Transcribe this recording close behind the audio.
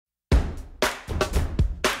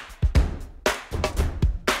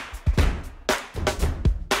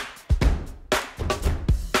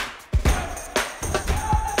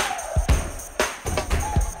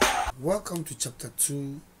Welcome to chapter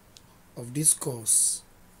 2 of this course.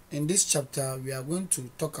 In this chapter, we are going to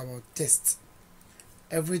talk about text.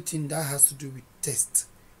 Everything that has to do with text,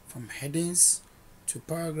 from headings to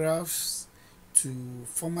paragraphs to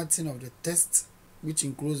formatting of the text, which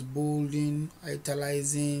includes bolding,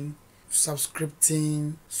 italicizing,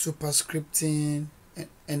 subscripting, superscripting,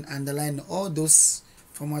 and underlining, all those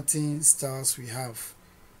formatting styles we have.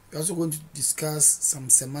 We're also going to discuss some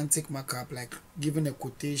semantic markup like giving a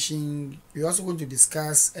quotation. We're also going to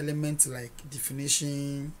discuss elements like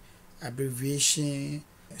definition, abbreviation,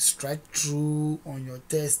 strikethrough on your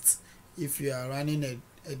text. If you are running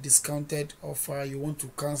a discounted offer, you want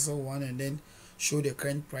to cancel one and then show the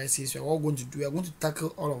current prices. We are going to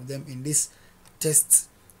tackle all of them in this text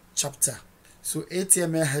chapter. So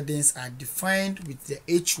HTML headings are defined with the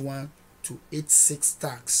H1 to H6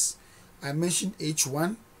 tags. I mentioned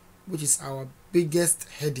H1, which is our biggest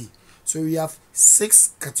heading. So we have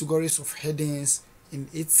 6 categories of headings in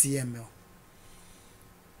HTML.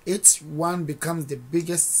 H1 becomes the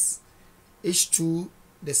biggest, H2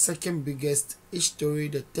 the second biggest,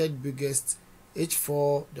 H3 the third biggest,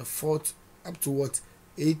 H4 the fourth, up to what?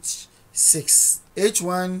 H6.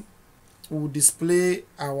 H1 will display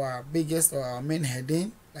our biggest or our main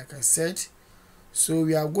heading, like I said. So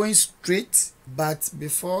we are going straight, but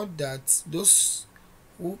before that, those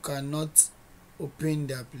who cannot open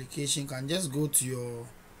the application can just go to your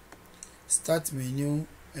start menu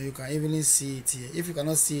and you can easily see it here. If you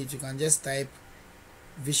cannot see it, you can just type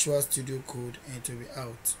Visual Studio Code and it will be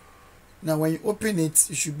out. Now when you open it,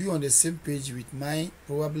 you should be on the same page with mine,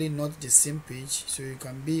 probably not the same page, so you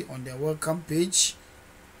can be on the welcome page,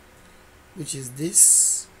 which is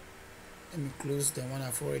this. Let me close the one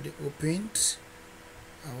I've already opened.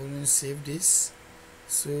 I won't save this.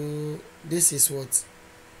 So this is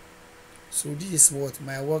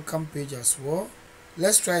my welcome page as well.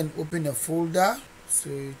 Let's try and open a folder. So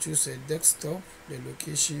you choose a desktop, the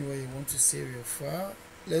location where you want to save your file.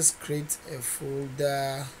 Let's create a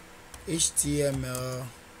folder, HTML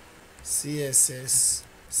CSS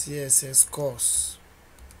course.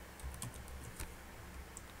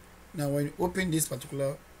 Now when you open this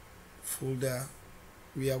particular folder,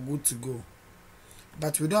 we are good to go,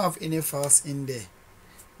 but we don't have any files in there.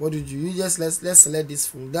 What did you just let's select this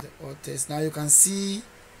folder or test. Now you can see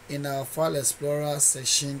in our file explorer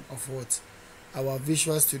section of our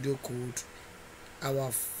Visual Studio Code, our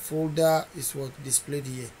folder is displayed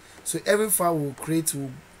here. So every file we'll create, we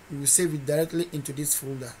will save it directly into this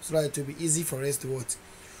folder so that it will be easy for us to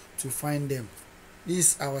find them.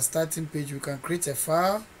 This is our starting page. We can create a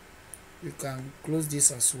file. You can close this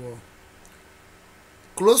as well.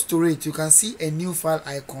 Close to it, you can see a new file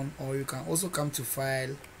icon, or you can also come to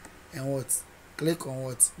file and click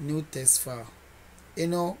on new text file. You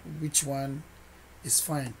know which one is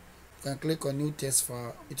fine. You can click on new text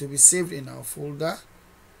file. It will be saved in our folder.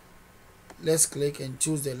 Let's click and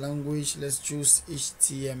choose the language. Let's choose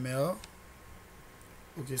HTML.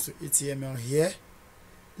 Okay, so HTML here.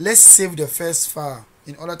 Let's save the first file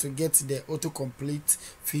in order to get the autocomplete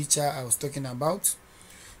feature I was talking about.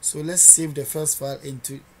 So let's save the first file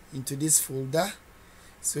into this folder.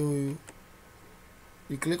 So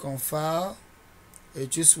we click on file, you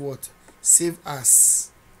choose save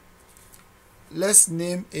as. Let's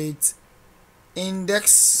name it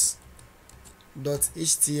index.html.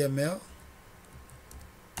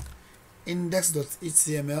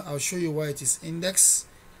 Index.html. I'll show you why it is index,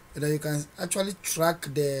 and then you can actually track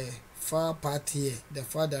the file path here, the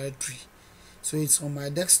file directory. So it's on my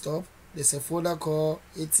desktop. There's a folder called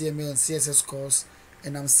HTML and CSS course,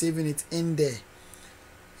 and I'm saving it in there.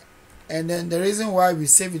 And then the reason why we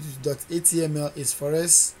save it with .html is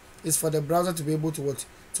for the browser to be able to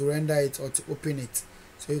render it or to open it.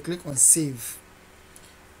 So you click on save.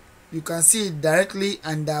 You can see it directly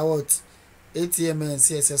under HTML and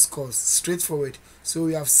CSS course. Straightforward. So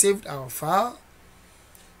we have saved our file,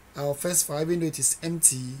 our first file, even though it is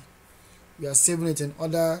empty. We are saving it in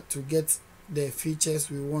order to get the features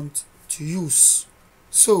we want to use.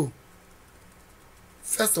 So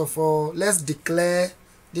first of all, let's declare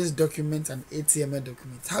this document an HTML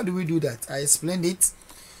document. How do we do that? I explained it.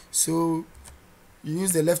 So you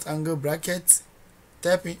use the left angle bracket,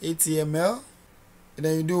 type in HTML, and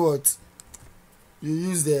then you do what? You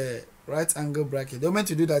use the right angle bracket. The moment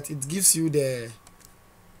you do that, it gives you the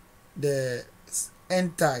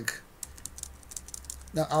end tag.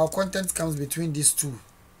 Now our content comes between these two.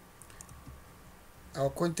 Our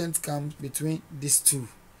content comes between these two.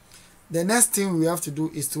 The next thing we have to do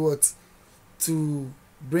is to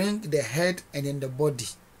bring the head and then the body,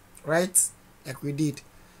 right? Like we did.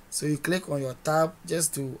 So you click on your tab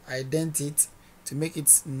just to indent it to make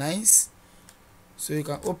it nice. So you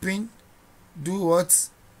can open, do what?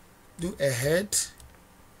 Do a head,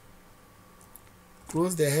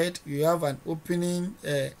 close the head. You have an opening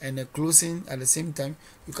and a closing at the same time.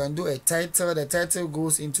 You can do a title. The title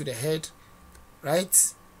goes into the head,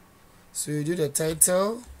 right? So you do the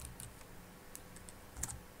title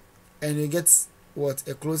and you get what?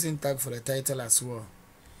 A closing tag for the title as well.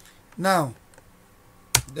 Now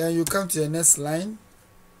then you come to the next line.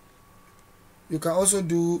 You can also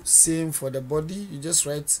do same for the body. You just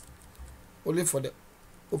write only for the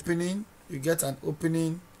opening. You get an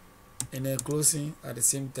opening and a closing at the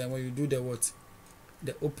same time when you do the what?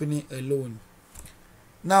 The opening alone.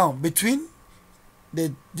 Now between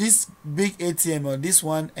this big HTML, this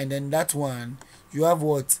one and then that one, you have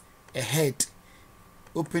what? A head,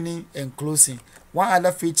 opening and closing. One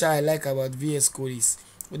other feature I like about VS Code is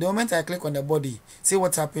the moment I click on the body, see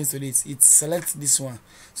what happens to this. It selects this one,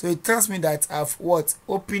 so it tells me that I've what?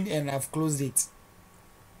 Opened and I've closed it.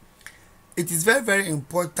 It is very, very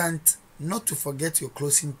important not to forget your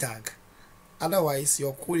closing tag, otherwise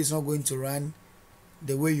your code is not going to run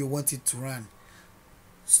the way you want it to run.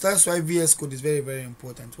 So that's why VS Code is very, very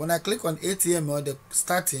important. When I click on HTML, the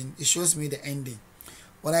starting, it shows me the ending.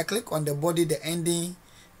 When I click on the body, the ending,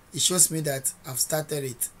 it shows me that I've started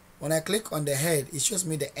it. When I click on the head, it shows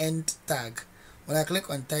me the end tag. When I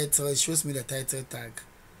click on title, it shows me the title tag.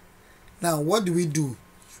 Now what do?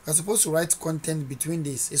 You're supposed to write content between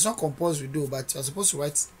this. It's not compulsory to do, but you're supposed to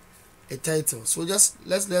write a title. So just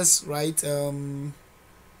let's write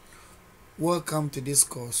welcome to this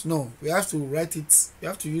course. No, we have to write it. We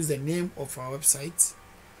have to use the name of our website.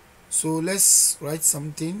 So let's write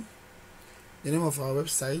something. The name of our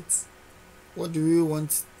website. What do we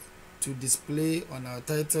want to display on our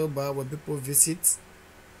title bar when people visit?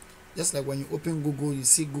 Just like when you open Google, you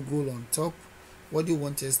see Google on top. What do you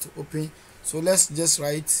want us to open? So let's just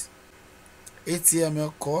write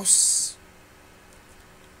HTML course.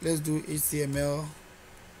 Let's do HTML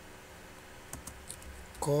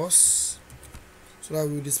course, so that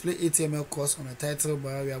we will display HTML course on the title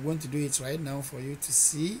bar. We are going to do it right now for you to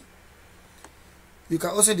see. You can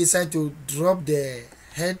also decide to drop the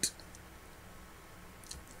head,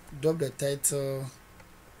 drop the title,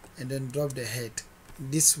 and then drop the head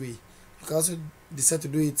this way. You can also decide to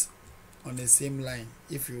do it on the same line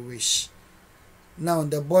if you wish. Now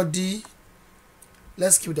the body,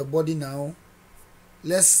 let's keep the body now.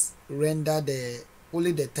 Let's render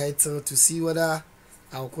only the title to see whether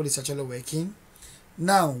our code is actually working.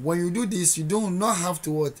 Now when you do this, you do not have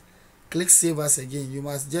to what? Click save as again. You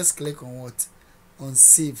must just click on what? On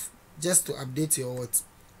save, just to update your what?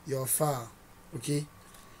 Your file. Okay,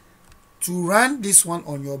 to run this one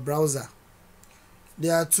on your browser,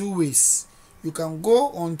 there are two ways. You can go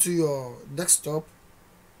onto your desktop.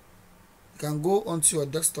 You can go onto your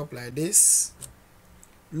desktop like this,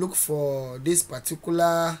 look for this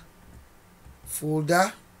particular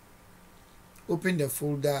folder, open the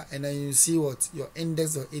folder, and then you see what? Your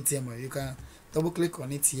index.html. You can double click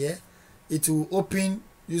on it here. It will open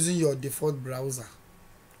using your default browser.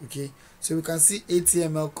 Okay, so we can see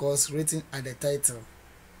HTML course written at the title.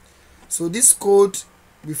 So this code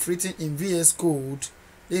we've written in VS Code,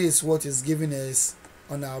 this is what is giving us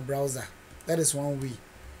on our browser. That is one way.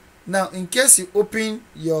 Now in case you open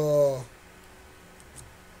your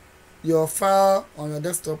file on your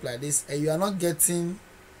desktop like this and you are not getting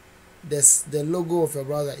the logo of your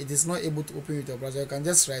browser, it is not able to open with your browser, you can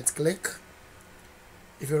just right click.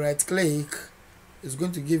 If you right click, it's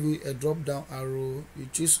going to give you a drop down arrow. You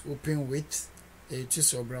choose open with, and you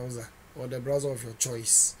choose your browser or the browser of your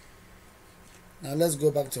choice. Now let's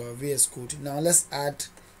go back to our VS Code. Now let's add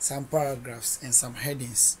some paragraphs and some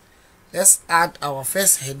headings. Let's add our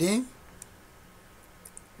first heading.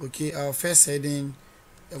 Okay, our first heading,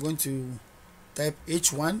 we're going to type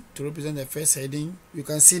H1 to represent the first heading. You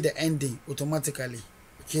can see the ending automatically.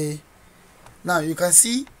 Okay, now you can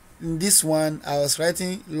see in this one I was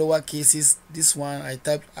writing lower cases, this one I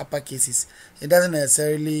typed upper cases. It doesn't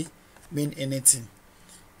necessarily mean anything.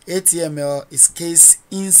 HTML is case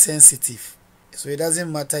insensitive, so it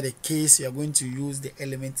doesn't matter the case you are going to use the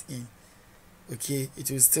element in. Okay,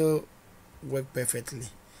 it will still work perfectly.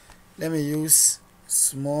 Let me use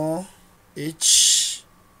small h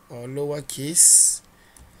or lowercase.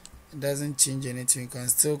 It doesn't change anything. You can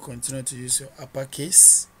still continue to use your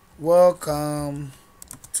uppercase. Welcome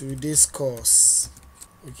to this course.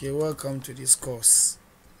 Okay, welcome to this course.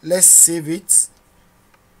 Let's save it.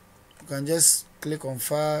 You can just click on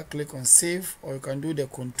file, click on save, or you can do the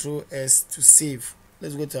Ctrl S to save.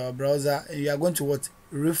 Let's go to our browser, and you are going to what?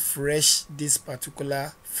 Refresh this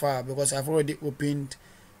particular file, because I've already opened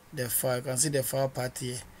the file. You can see the file part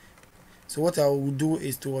here. So what I will do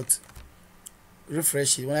is to what,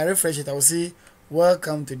 refresh it. When I refresh it, I will see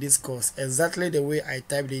welcome to this course, exactly the way I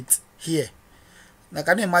typed it here. Now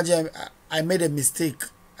can you imagine I made a mistake?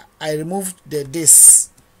 I removed the this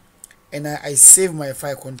and I save my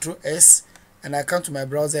file, Control S, and I come to my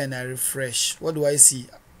browser and I refresh. What do I see?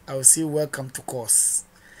 I will see welcome to course.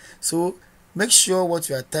 So make sure what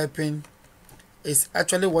you are typing is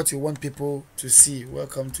actually what you want people to see.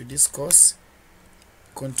 Welcome to this course.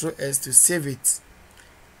 Control S to save it.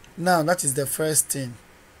 Now that is the first thing.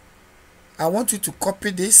 I want you to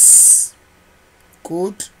copy this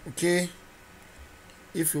code. Okay,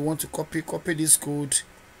 if you want to copy this code,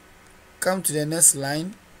 come to the next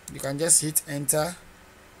line. You can just hit enter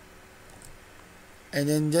and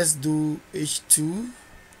then just do H2.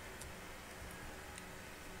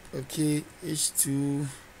 Okay, H2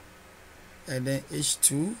 and then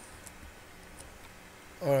H2.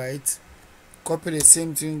 All right, copy the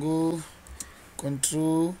same thing, go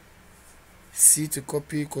Control C to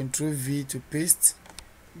copy, Control V to paste,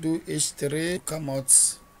 do H3, come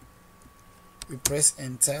out, you press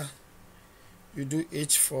enter, you do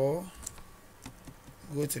H4,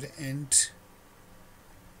 go to the end,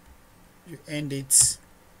 you end it,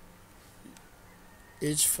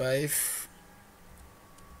 H5,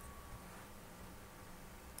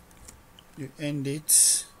 you end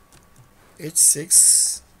it,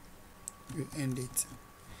 H6, you end it.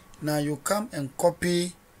 Now you come and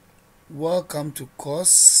copy welcome to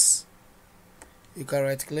course. You can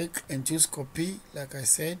right click and choose copy, like I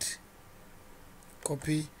said,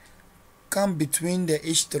 copy, come between the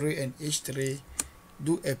H3 and H3,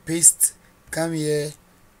 do a paste, come here,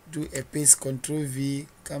 do a paste, Control V,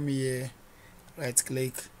 come here, right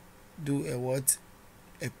click, do a what,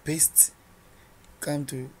 a paste, come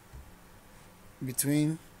to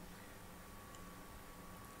between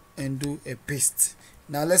and do a paste.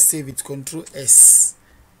 Now let's save it, Control S,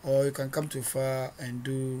 or you can come to file and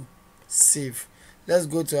do save. Let's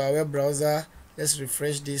go to our web browser, let's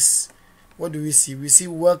refresh this. What do we see? We see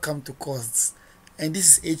welcome to course, and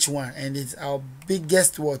this is H1, and it's our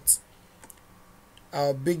biggest what,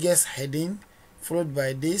 our biggest heading, followed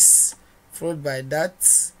by this, followed by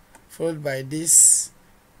that, followed by this,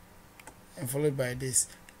 and followed by this.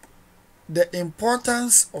 The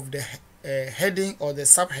importance of the heading or the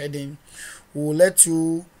subheading will let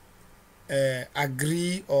you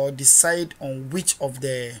agree or decide on which of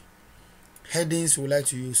the headings you would like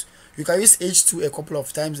to use. You can use H2 a couple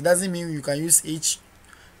of times. It doesn't mean you can use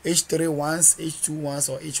H3 once, H2 once,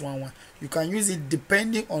 or H1 once. You can use it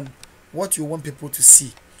depending on what you want people to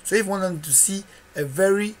see. So if you want them to see a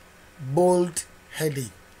very bold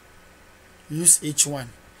heading, use H1.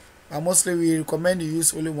 But mostly we recommend you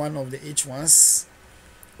use only one of the H1s,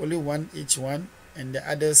 only one H1, and the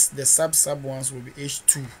others, the sub ones, will be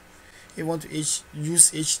H2. If you want to use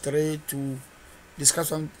H3 to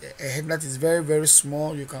discuss a heading that is very, very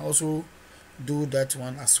small, you can also do that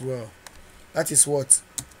one as well. That is what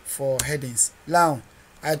for headings. Now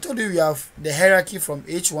I told you we have the hierarchy from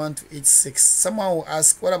H1 to H6. Someone will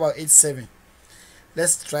ask, what about H7?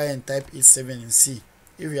 Let's try and type H7 and see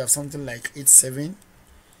if we have something like H7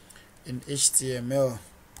 in HTML.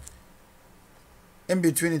 In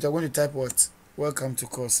between it, I'm going to type what? Welcome to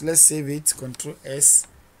course. Let's save it, Control S.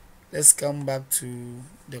 Let's come back to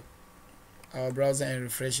our browser and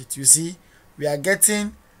refresh it. You see, we are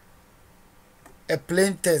getting a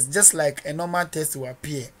plain text, just like a normal text will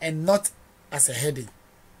appear, and not as a heading.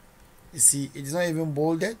 You see, it is not even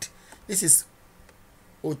bolded. This is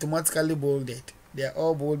automatically bolded. They are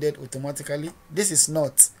all bolded automatically. This is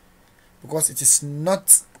not, because it is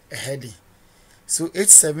not a heading. So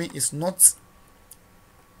H7 is not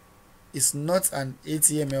an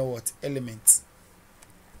HTML what element.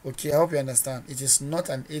 Okay, I hope you understand. It is not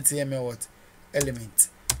an HTML what element.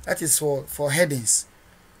 That is for headings.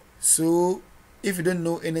 So if you don't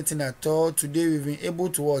know anything at all, today we've been able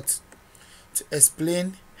to what, to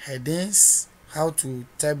explain headings, how to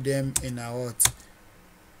type them in our what,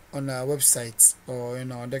 on our website or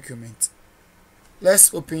in our document.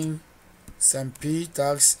 Let's open some P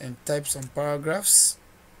tags and type some paragraphs.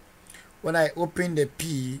 When I open the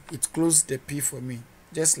P, it closed the P for me,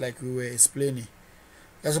 just like we were explaining.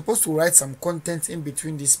 You're supposed to write some content in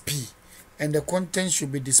between this P, and the content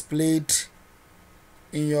should be displayed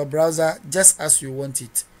in your browser just as you want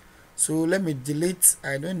it. So let me delete.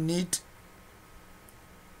 I don't need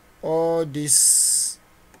all this.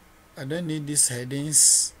 I don't need these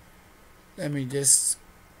headings. Let me just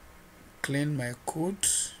clean my code.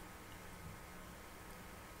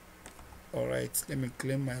 Alright, let me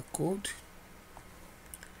clean my code,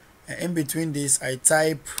 and in between this I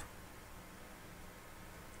type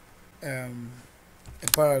a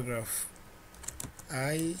paragraph.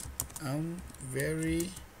 I am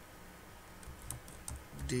very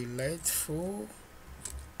delightful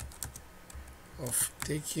of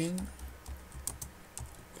taking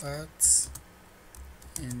part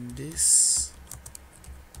in this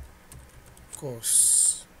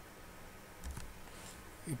course.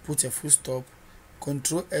 You put a full stop,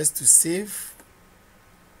 Control S to save,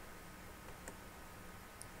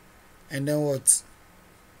 and then what?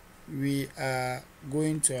 We are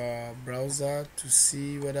going to our browser to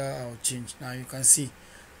see whether I'll change. Now you can see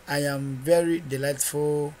I am very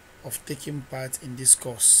delightful of taking part in this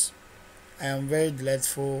course. I am very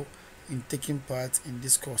delightful in taking part in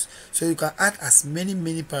this course. So you can add as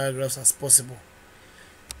many paragraphs as possible.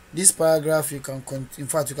 This paragraph you can in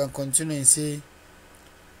fact you can continue and say,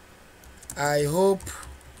 I hope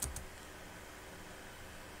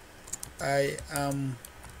I am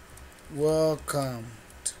welcomed.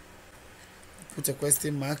 Put a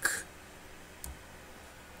question mark.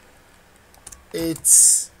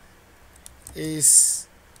 It is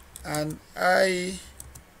an eye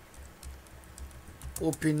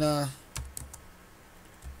opener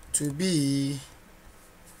to be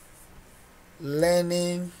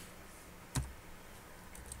learning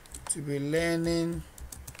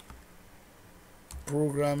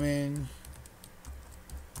programming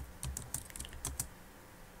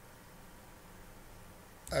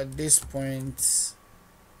at this point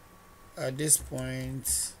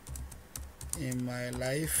in my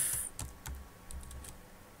life.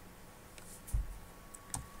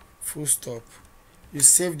 Full stop. You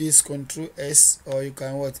save this, Control S, or you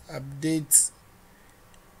can what? Update.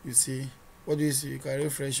 You see, what do you see? You can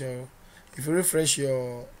refresh your, if you refresh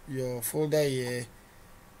your folder here,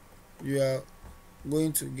 you are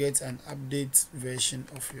going to get an update version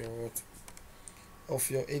of your what? Of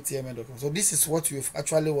your HTML document. So this is what you've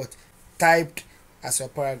actually what? Typed as your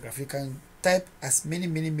paragraph. You can type as many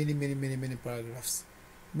paragraphs.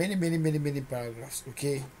 Many paragraphs.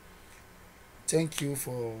 Okay. Thank you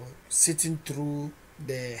for sitting through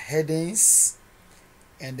the headings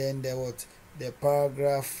and then the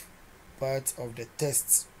paragraph part of the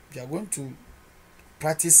text. You are going to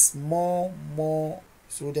practice more.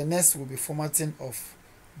 So the next will be formatting of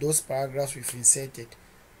those paragraphs we've inserted.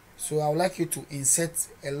 So I would like you to insert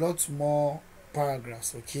a lot more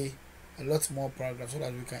paragraphs, okay? A lot more paragraphs so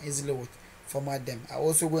that we can easily format them. I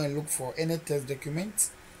also go and look for any text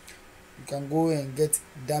document. You can go and get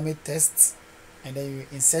dummy tests and then you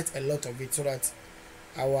insert a lot of it so that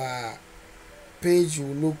our page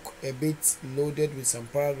will look a bit loaded with some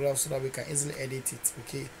paragraphs so that we can easily edit it,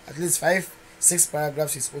 okay? At least 5-6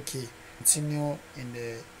 paragraphs is okay. Continue in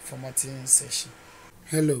the formatting session.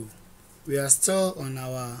 Hello, we are still on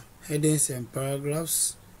our headings and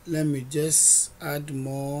paragraphs. Let me just add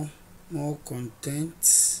more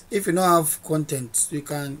content. If you don't have content, you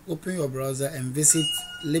can open your browser and visit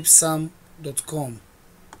lipsam.com.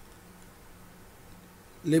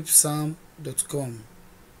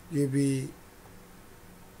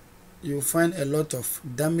 You'll find a lot of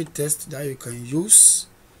dummy tests that you can use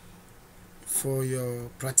for your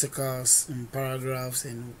practicals and paragraphs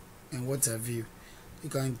and what have you. You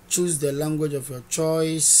can choose the language of your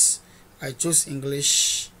choice. I chose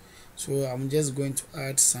English, so I'm just going to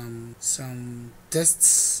add some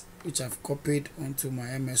tests which I've copied onto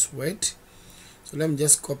my MS Word. So let me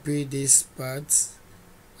just copy this part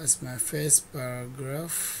as my first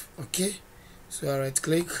paragraph. Okay, so I right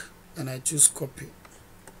click and I choose copy.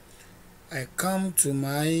 I come to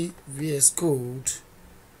my VS Code,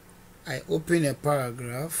 I open a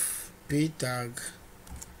paragraph, p tag,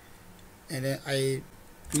 and then I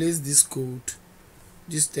place this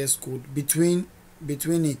text code between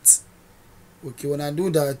it. Okay, when I do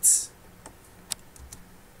that,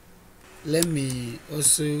 let me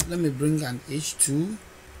bring an H2.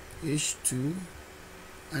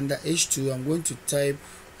 Under H2 I'm going to type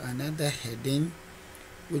another heading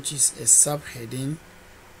which is a subheading.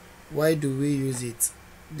 Why do we use it?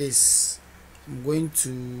 This I'm going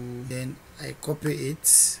to, then I copy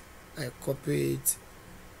it,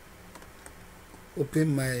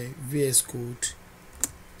 open my VS Code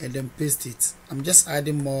and then paste it. I'm just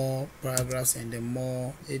adding more paragraphs and then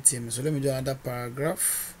more HTML. So let me do another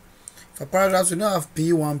paragraph. For paragraphs, we don't have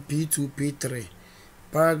P1, P2, P3.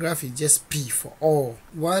 Paragraph is just P for all.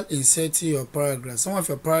 While inserting your paragraph, some of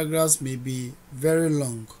your paragraphs may be very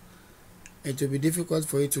long. It will be difficult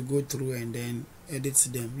for you to go through and then edit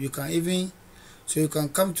them. You can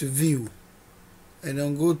come to view and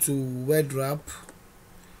then go to word wrap,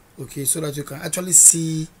 okay, so that you can actually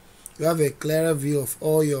see, you have a clearer view of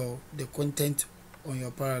all the content on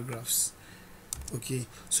your paragraphs. Okay,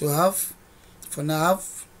 so for now I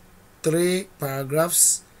have 3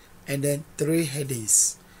 paragraphs and then 3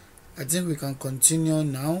 headings. I think we can continue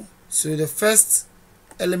now. So the first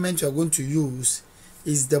element you are going to use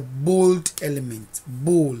is the bold element.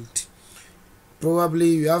 Bold. Probably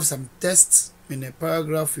you have some text in a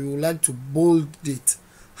paragraph, you would like to bold it.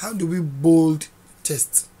 How do we bold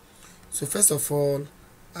text? So first of all,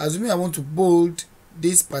 assuming I want to bold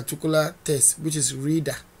this particular text, which is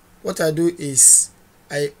reader, what I do is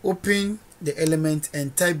I open the element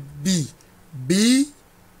and type B. B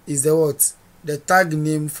is the what? The tag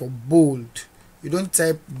name for bold. You don't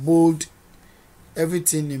type bold,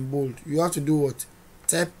 everything in bold. You have to do what?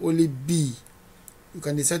 Type only B. You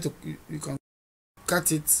can decide to, you can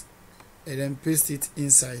cut it and then paste it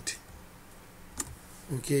inside.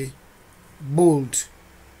 Okay, bold.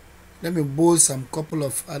 Let me bold some couple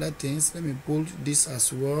of other things. Let me bold this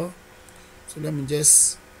as well. So let me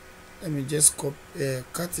just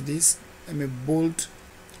cut this. Let me bold.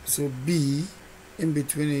 So B, in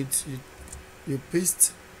between it you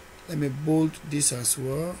paste. Let me bold this as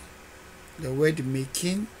well. The word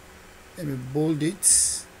making, let me bold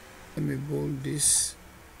it. Let me bold this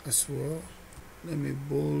as well. Let me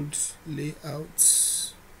bold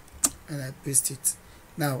layouts and I paste it.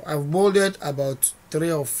 Now I've bolded about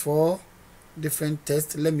 3 or 4 different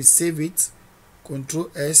text. Let me save it. Control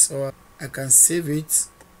S, or I can save it.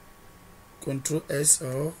 Control S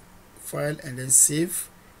or file and then save.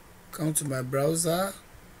 Come to my browser,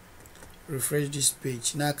 refresh this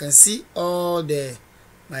page. Now I can see all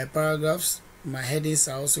my paragraphs, my headings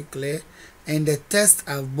are also clear, and the text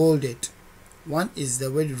I've bolded. One is the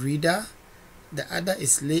word reader, the other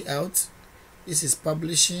is layout, this is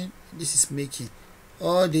publishing, this is making.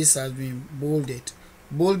 All this has been bolded.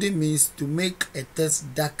 Bolding means to make a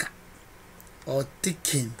text darker or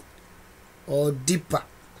thicken or deeper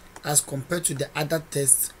as compared to the other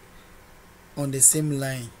text on the same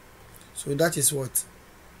line. So that is what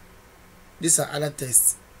these are other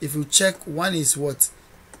texts. If you check, one is what?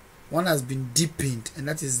 One has been deepened, and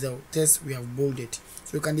that is the text we have bolded.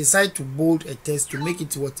 So you can decide to bold a text to make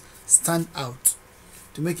it what? Stand out.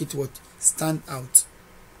 To make it what? Stand out.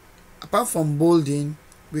 Apart from bolding,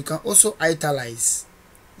 we can also italize,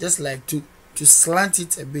 just like to slant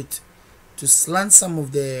it a bit, to slant some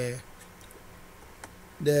of the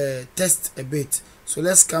text a bit. So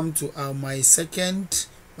let's come to my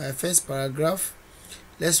first paragraph.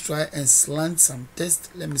 Let's try and slant some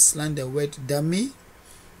text. Let me slant the word dummy.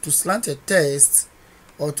 To slant a text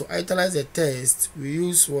or to italize a text, we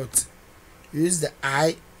use what? We use the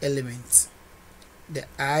I element. The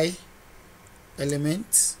I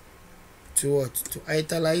element to what? To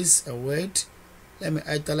italize a word. Let me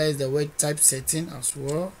italize the word typesetting as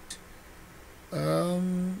well.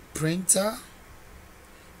 Printer.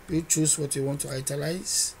 You choose what you want to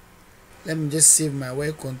italize. Let me just save my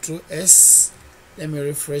word. Control S. Let me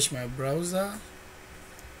refresh my browser.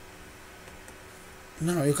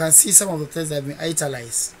 Now you can see some of the text that have been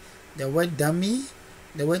italicized. The word dummy,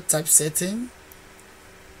 the word typesetting,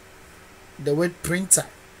 the word printer.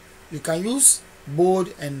 You can use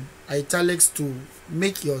bold and italics to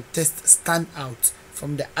make your text stand out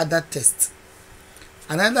from the other text.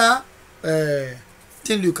 Another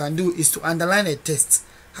thing you can do is to underline a text.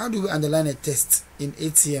 How do we underline a text in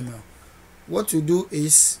HTML? What you do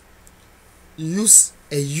is use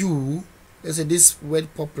a U. Let's say this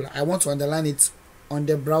word popular, I want to underline it on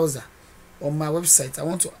the browser, on my website. I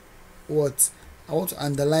want to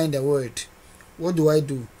underline the word. What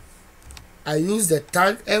do? I use the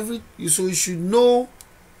tag so you should know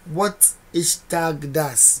what each tag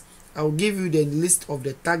does. I'll give you the list of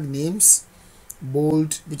the tag names.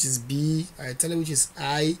 Bold, which is B, italic, which is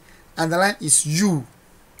I, underline is U.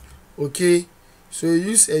 Okay, so you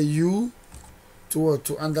use a U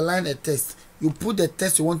to underline a text. You put the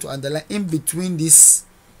text you want to underline in between this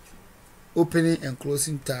opening and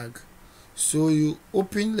closing tag. So you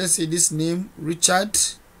open, let's say this name, Richard,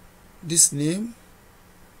 this name.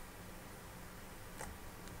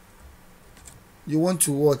 You want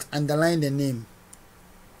to underline the name.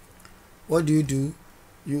 What do?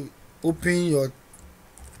 You open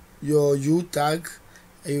your U tag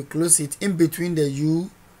and you close it in between the U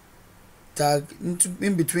tag,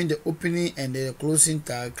 in between the opening and the closing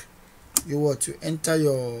tag. You enter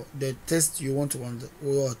the text you want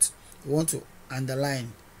to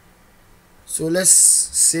underline. So let's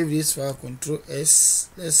save this file. Control S.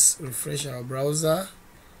 Let's refresh our browser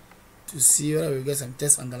to see whether we get some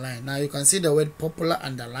text underlined. Now you can see the word popular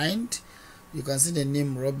underlined. You can see the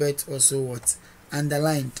name Robert also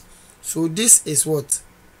underlined. So this is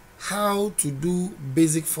how to do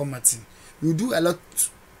basic formatting. You do a lot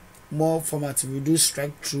more formatting. We do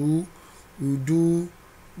strike through, we do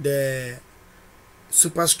the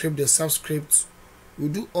superscript, the subscript, we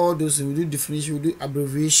do all those, we do definition, we do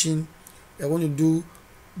abbreviation, we are going to do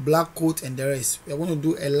blockquote and the rest. We are going to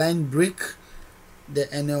do a line break,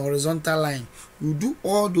 and a horizontal line. We do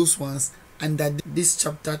all those ones under this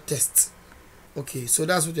chapter test. Okay, so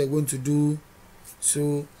that's what we're going to do.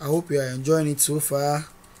 So I hope you are enjoying it so far,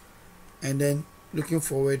 and then looking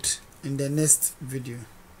forward in the next video.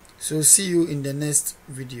 So see you in the next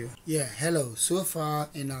video. Yeah, hello. So far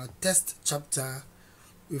in our test chapter,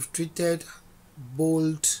 we've treated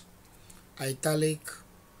bold, italic,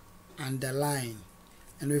 underline,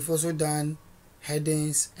 and we've also done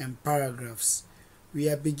headings and paragraphs. We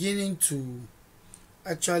are beginning to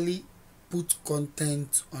actually put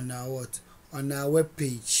content on our web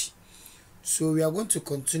page. So we are going to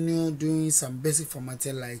continue doing some basic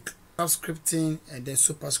formatting like subscripting and then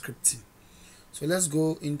superscripting. So let's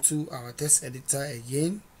go into our text editor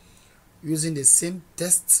again. Using the same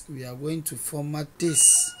text, we are going to format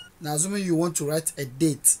this. Now assuming you want to write a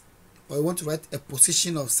date, or you want to write a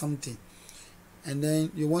position of something, and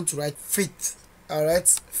then you want to write fit, I write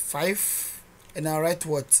 5 and I write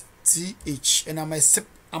what? TH, and I'm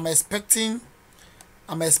expecting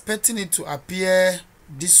it to appear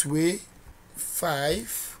this way,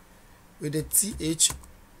 5 with the TH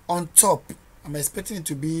on top. I'm expecting it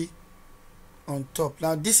to be on top.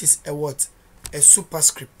 Now this is a what? A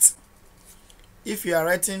superscript. If you are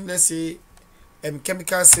writing, let's say a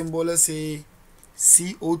chemical symbol, let's say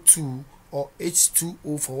CO2 or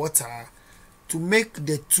H2O for water, to make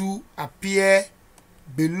the 2 appear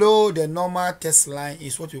below the normal text line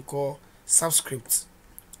is what we call subscript.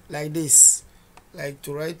 Like this, like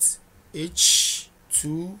to write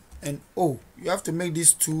H2 and O, you have to make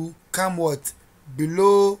these 2 come what?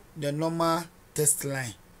 Below the normal text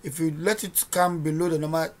line. If you let it come below the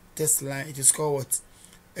normal text line, it is called what?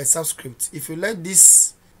 A subscript. If you let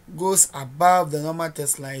this goes above the normal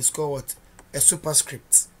text line, it's called what? A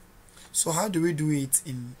superscript. So how do we do it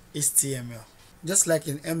in HTML? Just like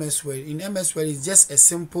in MS Word. In MS Word, it's just a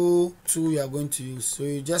simple tool you are going to use. So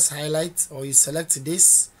you just highlight or you select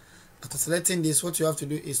this. After selecting this, what you have to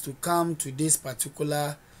do is to come to this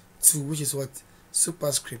particular tool, which is what?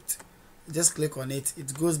 Superscript. Just click on it.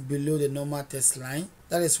 It goes below the normal text line.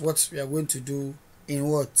 That is what we are going to do in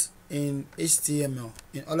what? In HTML,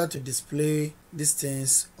 in order to display these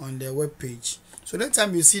things on the web page. So next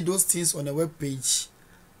time you see those things on the web page,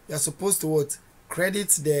 you are supposed to what? Credit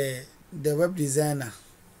the web designer,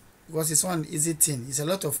 because it's one easy thing. It's a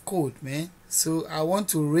lot of code, man. So I want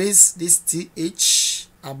to raise this TH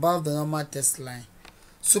above the normal text line.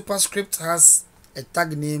 Superscript has a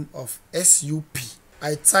tag name of SUP.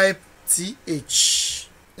 I type TH.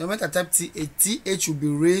 The moment I type TH will be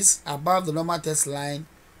raised above the normal text line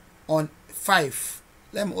on 5.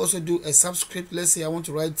 Let me also do a subscript. Let's say I want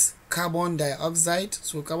to write carbon dioxide.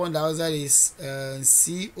 So carbon dioxide is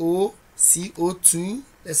CO2.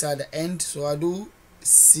 Let's say at the end. So I do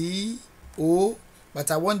CO,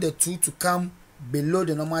 but I want the 2 to come below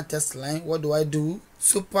the normal text line. What do I do?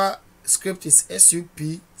 Superscript is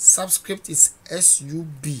SUP, subscript is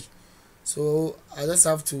SUB. So I just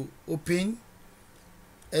have to open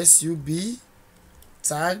SUB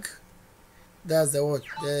tag. That's the what?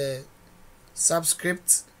 The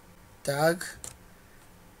subscript tag.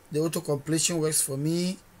 The auto completion works for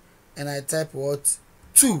me, and I type what?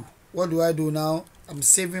 2. What do I do now? I'm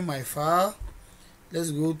saving my file.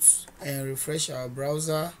 Let's go and refresh our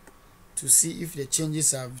browser to see if the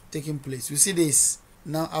changes have taken place. You see this?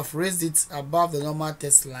 Now I've raised it above the normal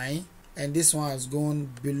text line, and this one has gone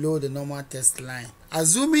below the normal text line.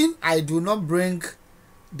 Assuming I do not bring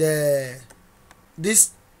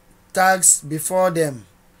these tags before them,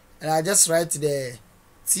 and I just write the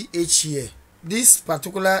TH here, this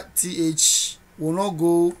particular TH will not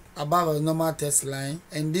go above the normal text line,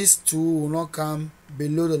 and these 2 will not come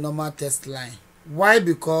below the normal text line. Why?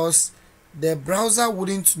 Because the browser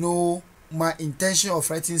wouldn't know my intention of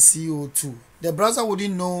writing CO2. The browser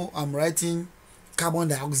wouldn't know I'm writing carbon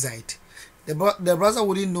dioxide. The browser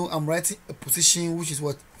wouldn't know I'm writing a position, which is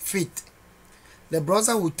what? Fit. The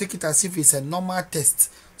browser will take it as if it's a normal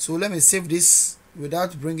text. So let me save this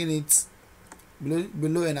without bringing it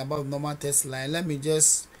below and above normal text line. Let me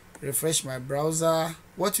just refresh my browser.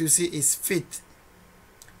 What you see is fit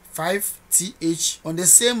 5th on the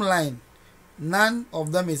same line. None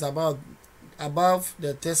of them is above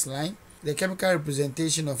the text line. The chemical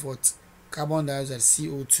representation of what? Carbon dioxide,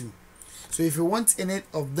 CO2. So if you want any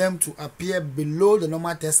of them to appear below the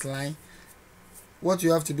normal text line, what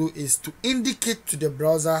you have to do is to indicate to the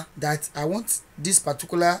browser that I want this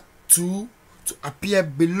particular 2 to appear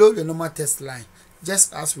below the normal text line,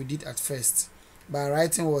 just as we did at first by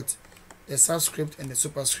writing what? The subscript and the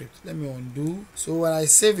superscript. Let me undo. So when I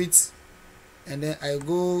save it and then I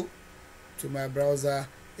go to my browser,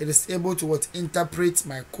 it is able to what? Interpret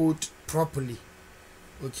my code properly.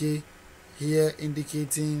 Okay, here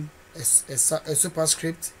indicating a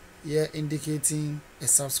superscript, here indicating a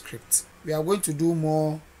subscript. We are going to do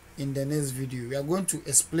more in the next video. We are going to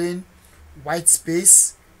explain white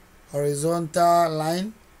space, horizontal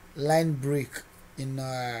line, line break in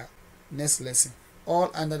our next lesson,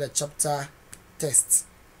 all under the chapter text.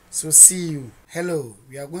 So see you. Hello,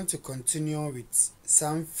 we are going to continue with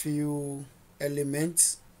some few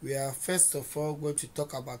elements. We are first of all going to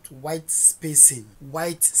talk about white spacing.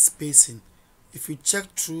 White spacing. If you check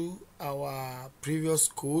through our previous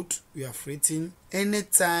code we have written,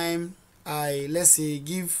 anytime I, let's say,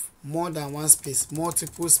 give more than one space,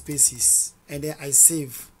 multiple spaces, and then I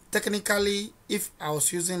save, technically if I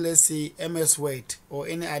was using, let's say, MS Word or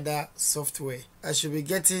any other software, I should be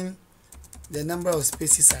getting the number of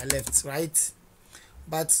spaces I left, right?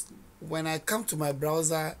 But when I come to my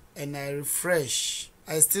browser and I refresh,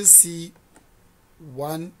 I still see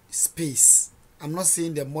one space. I'm not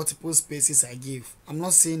seeing the multiple spaces I gave. I'm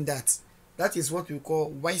not seeing that. That is what we call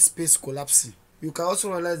white space collapsing. You can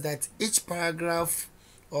also realize that each paragraph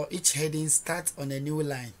or each heading starts on a new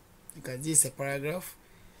line. Because this is a paragraph,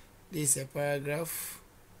 this is a paragraph,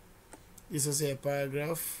 this is also a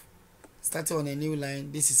paragraph, starting on a new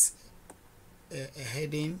line. This is a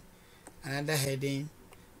heading, another heading,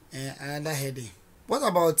 and another heading. What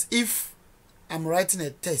about if I'm writing a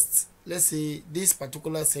text? Let's say this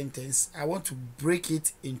particular sentence, I want to break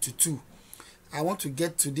it into two. I want to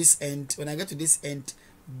get to this end. When I get to this end,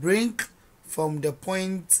 bring from the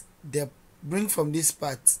point, bring from this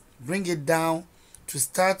part, bring it down to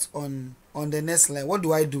start on the next line. What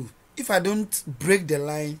do I do? If I don't break the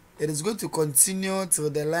line, it is going to continue till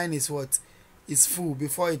the line is what? Is full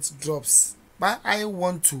before it drops. But I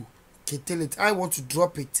want to curtail it. I want to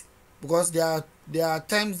drop it, because there are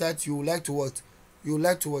times that you like to what? You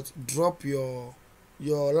like to what? Drop your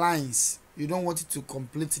lines. You don't want it to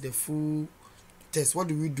complete the full text. What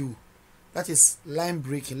do we do? That is line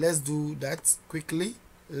breaking. Let's do that quickly.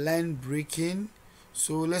 Line breaking.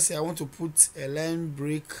 So let's say I want to put a line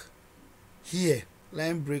break here.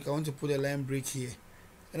 Line break. I want to put a line break here.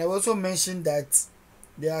 And I also mentioned that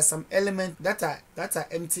there are some elements that are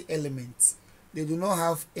empty elements. They do not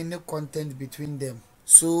have any content between them.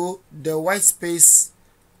 So the white space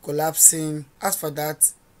collapsing, as for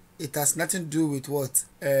that, it has nothing to do with what?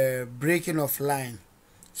 Breaking of line.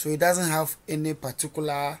 So it doesn't have any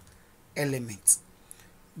particular element.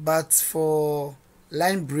 But for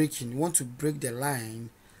line breaking, you want to break the line,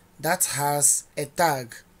 that has a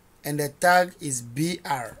tag, and the tag is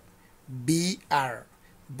BR,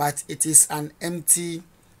 but it is an empty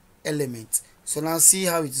element. So now see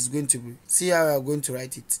how it is going to be. See how we are going to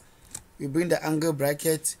write it. We bring the angle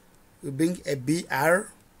bracket, we bring a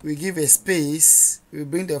BR, we give a space, we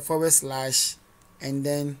bring the forward slash, and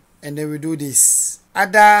then we do this.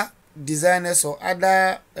 Other designers or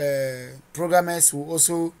other programmers will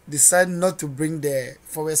also decide not to bring the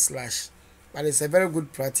forward slash, but it's a very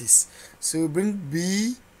good practice. So we bring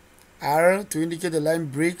BR to indicate the line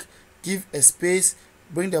break, give a space,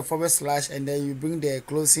 bring the forward slash, and then you bring the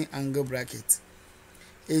closing angle bracket.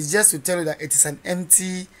 It's just to tell you that it is an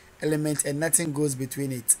empty element and nothing goes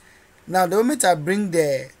between it. Now the moment I bring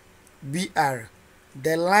the BR,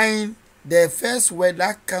 the line, the first word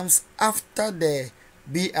that comes after the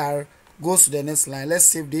BR goes to the next line. Let's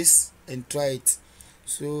save this and try it.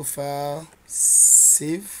 So file,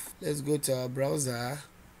 save. Let's go to our browser.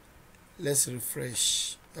 Let's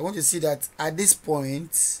refresh. I want to see that at this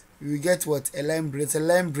point we get what? A line break. It's a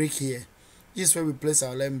line break here. This is where we place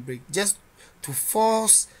our line break, just to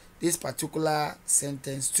force this particular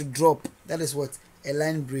sentence to drop. That is what? A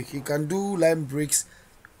line break. You can do line breaks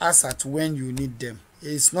as at when you need them.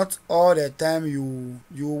 It's not all the time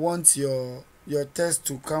you want your text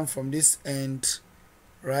to come from this end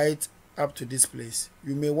right up to this place.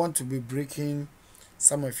 You may want to be breaking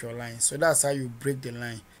some of your lines. So that's how you break the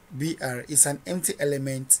line. BR is an empty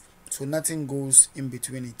element, so nothing goes in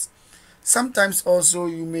between it. Sometimes also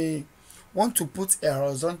you may want to put a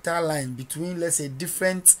horizontal line between, let's say,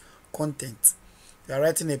 different content. You are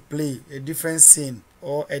writing a play, a different scene,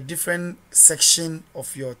 or a different section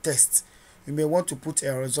of your text. You may want to put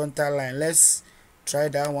a horizontal line. Let's try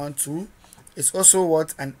that one too. It's also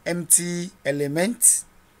what? An empty element.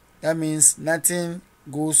 That means nothing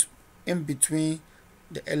goes in between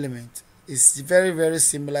the element. is very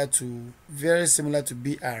similar to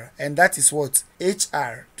BR, and that is what?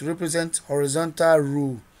 HR, to represent horizontal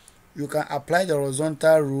rule. You can apply the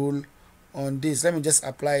horizontal rule on this. Let me just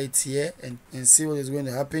apply it here and see what is going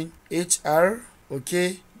to happen. HR,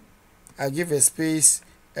 okay, I give a space,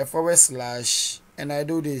 a /, and I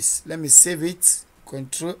do this. Let me save it,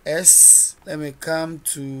 Control S. Let me come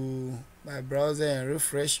to my browser and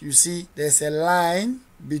refresh. You see there's a line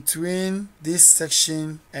between this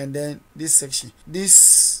section and then this section.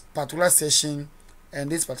 This particular section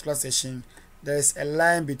and this particular section, there is a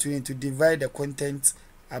line between to divide the content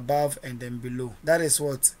above and then below. That is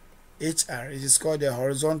what HR. It is called the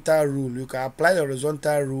horizontal rule. You can apply the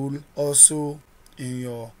horizontal rule also in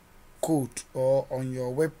your code or on your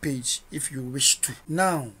web page if you wish to.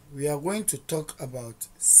 Now we are going to talk about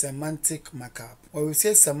semantic markup. When we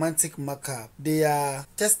say semantic markup, they are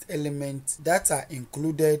text elements that are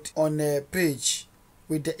included on a page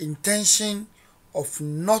with the intention of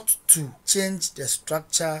not to change the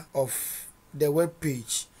structure of the web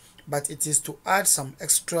page, but it is to add some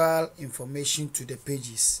extra information to the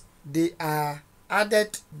pages. They are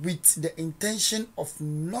added with the intention of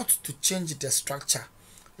not to change the structure,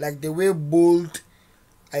 like the way bold,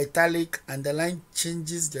 italic, underline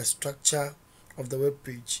changes the structure of the web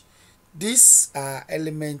page. These are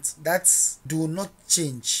elements that do not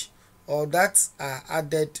change or that are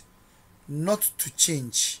added not to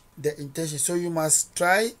change the intention. So you must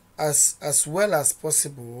try as well as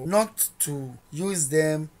possible not to use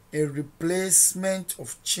them in replacement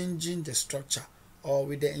of changing the structure or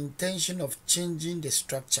with the intention of changing the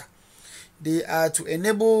structure. They are to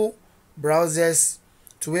enable browsers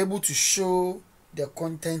to be able to show the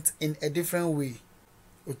content in a different way.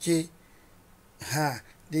 Okay,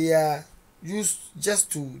 they are used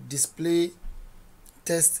just to display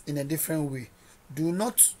text in a different way. Do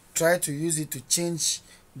not try to use it to change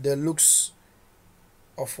the looks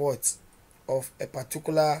of a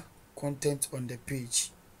particular content on the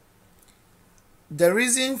page. The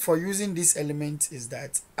reason for using this element is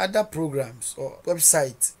that other programs or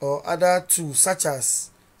websites or other tools such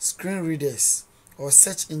as screen readers or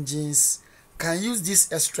search engines can use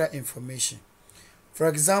this extra information. For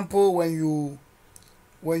example,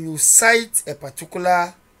 when you cite a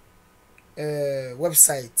particular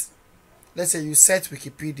website, let's say you cite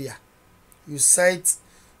Wikipedia, you cite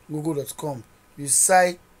google.com, you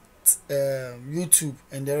cite YouTube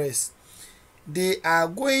and the rest, they are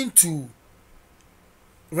going to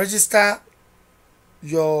register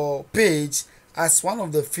your page as one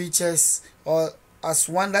of the features or as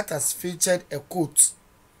one that has featured a quote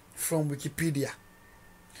from Wikipedia.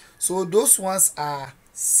 So those ones are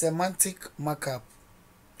semantic markup.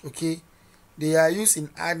 Okay, they are used in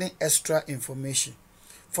adding extra information.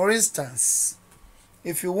 For instance,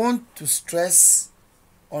 if you want to stress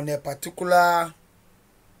on a particular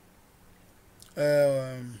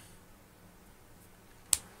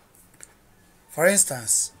for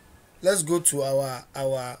instance, let's go to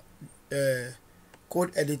our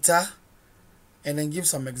code editor and then give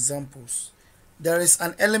some examples. There is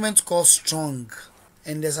an element called strong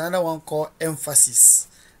and there's another one called emphasis.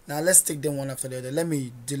 Now let's take them one after the other. Let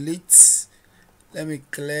me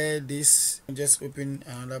clear this, just open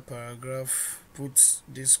another paragraph, put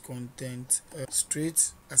this content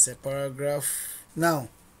straight as a paragraph. Now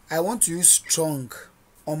I want to use strong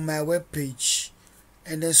on my web page,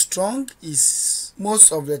 and then strong is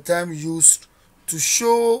most of the time used to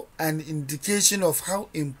show an indication of how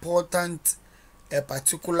important a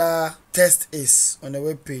particular text is on a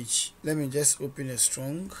web page. Let me just open a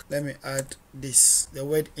strong. Let me add this, the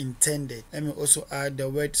word intended. Let me also add the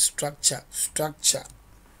word structure,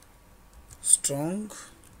 strong,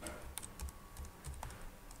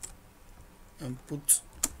 and put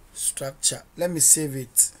structure. Let me save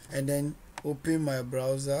it and then open my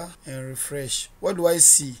browser and refresh. What do I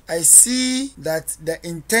see? I see that the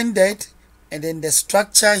intended and then the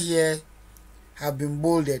structure here have been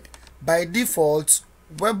bolded. By default,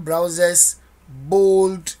 web browsers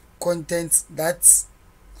bold content that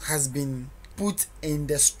has been put in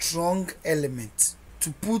the strong element to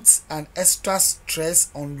put an extra stress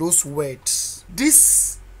on those words.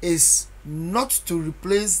 This is not to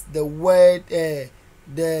replace the word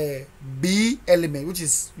the B element, which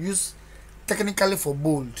is used technically for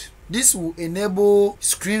bold. This will enable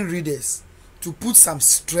screen readers to put some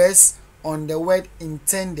stress on the word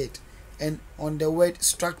intended and on the word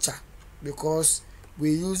structure because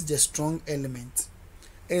we use the strong element.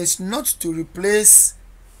 It is not to replace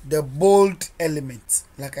the bold element.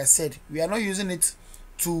 Like I said, we are not using it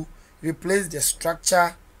to replace the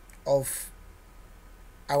structure of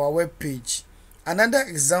our web page. Another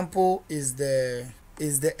example is the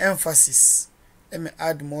is the emphasis. Let me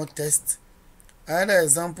add more text. Another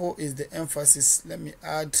example is the emphasis. Let me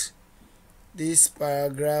add this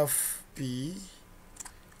paragraph P.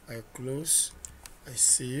 I close, I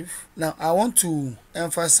save. Now I want to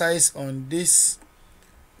emphasize on this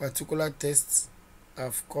particular text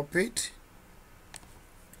I've copied.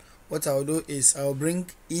 What I'll do is I'll bring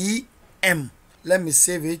EM. Let me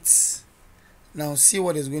save it. Now see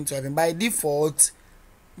what is going to happen. By default,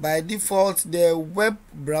 the web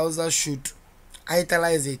browser should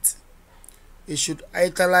italize it. It should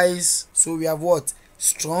italize. So we have what?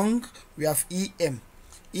 Strong. We have EM.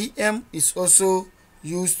 EM is also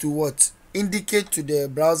used to what? Indicate to the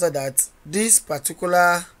browser that this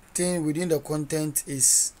particular thing within the content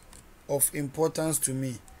is of importance to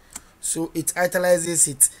me. So it italicizes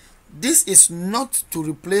it. This is not to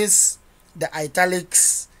replace the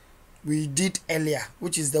italics we did earlier,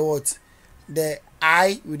 which is the what? The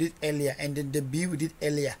I we did earlier and then the B we did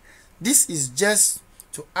earlier. This is just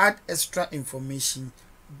to add extra information,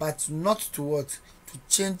 but not to what? To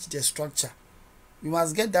change the structure. You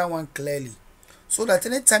must get that one clearly. So that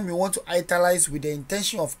anytime you want to italize with the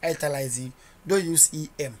intention of italizing, don't use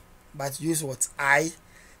EM, but use what? I.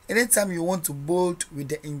 Anytime you want to bold with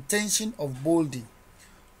the intention of bolding,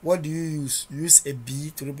 what do you use? You use a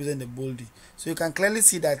B to represent the bolding. So you can clearly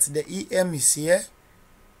see that the EM is here,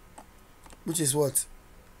 which is what?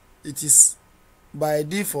 It is by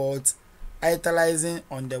default italicizing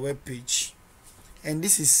on the web page. And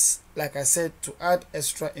this is, like I said, to add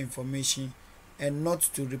extra information and not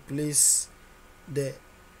to replace the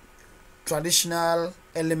traditional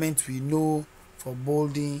element we know for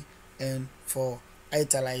bolding and for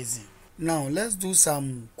italicizing. Now let's do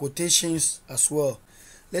some quotations as well.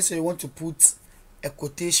 Let's say you want to put a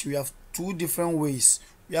quotation. We have two different ways.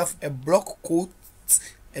 We have a block quote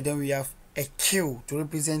and then we have a Q to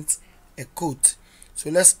represent a quote. So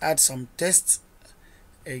let's add some text.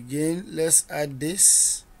 Again, let's add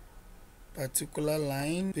this particular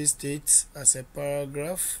line, paste it as a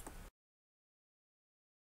paragraph.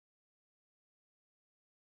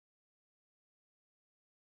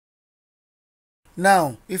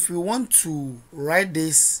 Now, if we want to write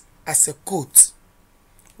this as a quote,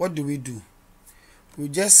 what do? We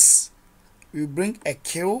bring a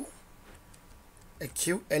Q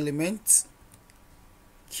element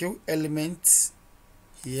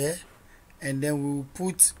here, and then we will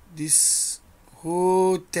put this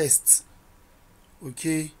whole text.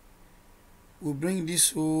 Okay, we'll bring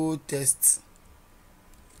this whole text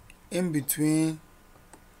in between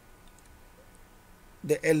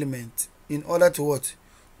the element in order to what?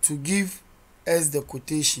 To give us the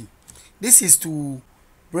quotation. This is to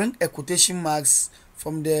bring a quotation marks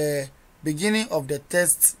from the beginning of the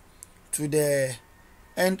text to the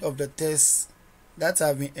end of the text that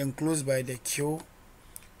have been enclosed by the Q.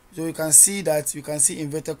 So you can see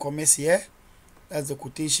inverted commas here. That's the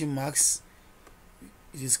quotation marks.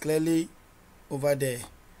 It is clearly over there.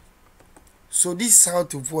 So this is how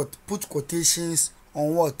to what? Put quotations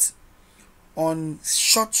on what? On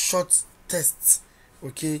short tests.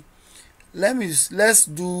 Okay, let me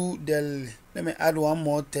add one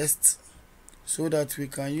more test so that we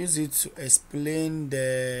can use it to explain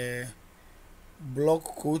the block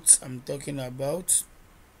quotes I'm talking about.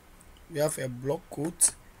 We have a block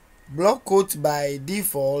quote. Block quote by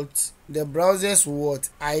default, the browsers what?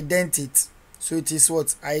 Ident it. So it is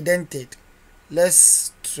what? Idented.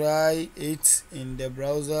 Let's try it in the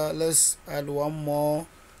browser. Let's add one more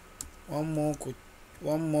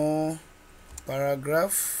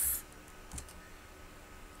paragraph,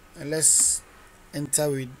 and let's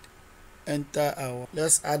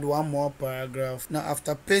let's add one more paragraph. Now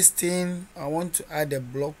after pasting, I want to add a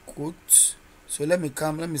block quote. So let me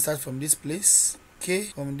start from this place.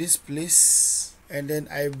 Okay, from this place, and then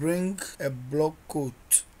I bring a block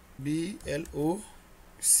quote, BLOCK.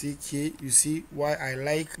 You see why I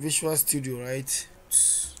like Visual Studio, right?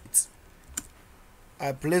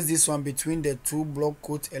 I place this one between the two block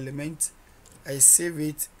quote elements. I save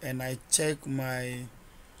it and I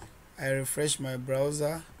refresh my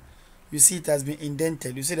browser. You see it has been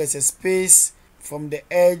indented. You see there's a space from the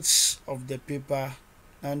edge of the paper.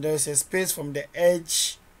 Now there's a space from the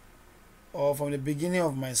edge or from the beginning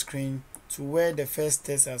of my screen to where the first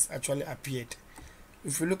text has actually appeared.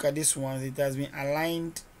 If you look at this one, it has been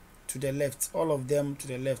aligned to the left, all of them to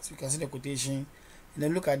the left. You can see the quotation. And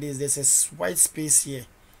then look at this, there's a white space here.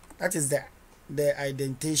 That is the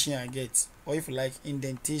indentation I get, or if you like,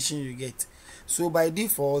 indentation you get. So by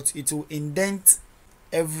default, it will indent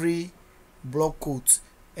every block quote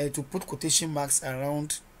and to put quotation marks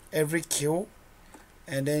around every Q.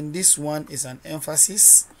 And then this one is an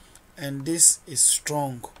emphasis, and this is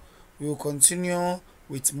strong. We will continue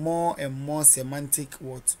with more and more semantic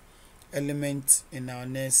element in our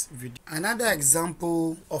next video. Another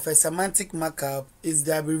example of a semantic markup is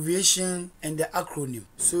the abbreviation and the acronym.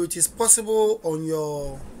 So it is possible on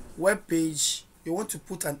your web page you want to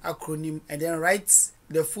put an acronym and then write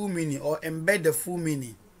the full meaning or embed the full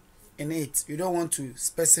meaning in it. You don't want to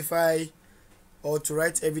specify or to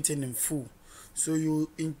write everything in full, so you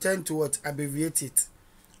intend to abbreviate it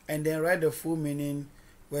and then write the full meaning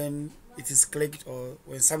when it is clicked or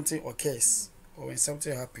when something occurs or when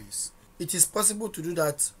something happens. It is possible to do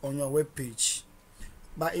that on your web page,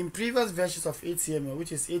 but in previous versions of HTML,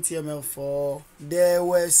 which is HTML4, there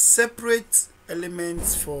were separate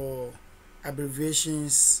elements for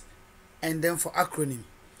abbreviations and then for acronym.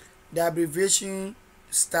 The abbreviation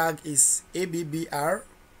tag is ABBR,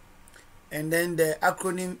 and then the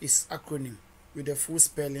acronym is acronym with the full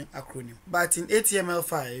spelling acronym. But in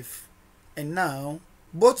HTML5 and now,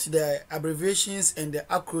 both the abbreviations and the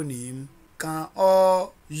acronym can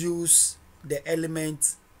all use the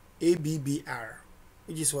element ABBR,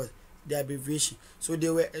 which is the abbreviation. So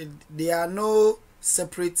there are no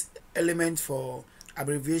separate element for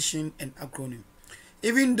abbreviation and acronym,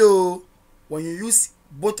 even though when you use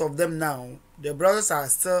both of them now, the browsers are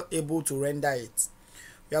still able to render it.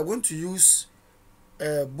 We are going to use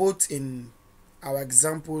both in our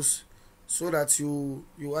examples so that you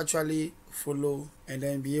actually follow and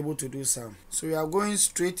then be able to do some. So we are going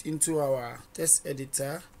straight into our text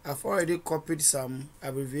editor. I've already copied some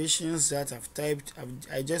abbreviations that I've typed.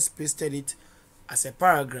 I just pasted it as a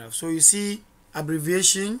paragraph. So you see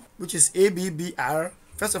abbreviation, which is ABBR.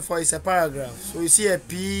 First of all, it's a paragraph. So you see a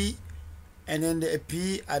P and then a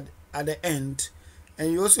P at the end,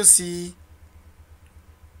 and you also see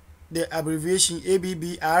the abbreviation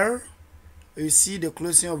ABBR. You see the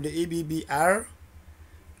closing of the ABBR.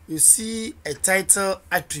 You see a title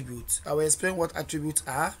attribute. I will explain what attributes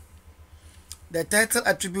are. The title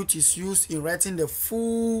attribute is used in writing the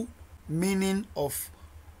full meaning of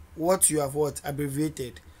what you have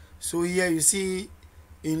abbreviated. So here you see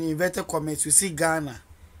in inverted commas, you see Ghana,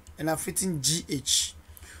 and I've written GH.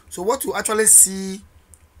 So what you actually see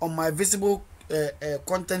on my visible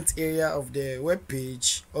content area of the web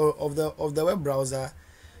page or of the web browser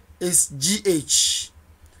is GH.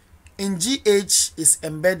 In GH is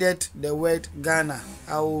embedded the word Ghana.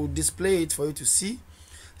 I will display it for you to see.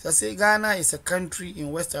 So I say Ghana is a country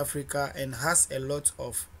in West Africa and has a lot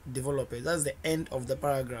of developers. That's the end of the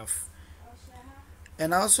paragraph.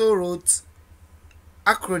 And I also wrote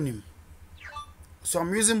acronym. So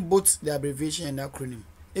I'm using both the abbreviation and the acronym,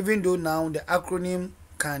 even though now the acronym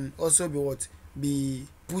can also be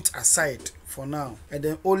put aside for now, and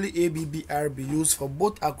then only ABBR be used for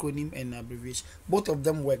both acronym and abbreviation. Both of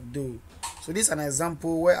them work though. So this is an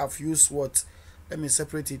example where I've used let me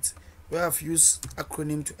separate it, where I've used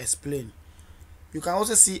acronym to explain. You can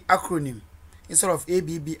also see acronym instead of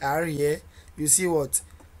ABBR here. You see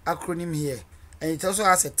acronym here, and it also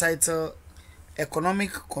has a title,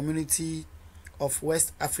 Economic Community of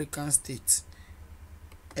West African States,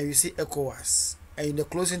 and you see ECOWAS, and in the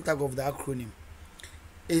closing tag of the acronym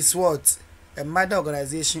is a mother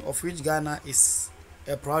organization of which Ghana is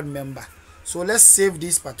a proud member. So let's save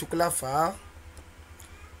this particular file.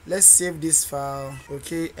 Let's save this file,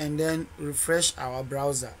 okay, and then refresh our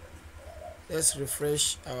browser. Let's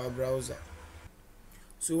refresh our browser.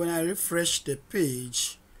 So when I refresh the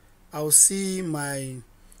page, I'll see my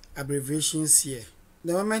abbreviations here.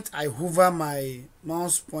 The moment I hover my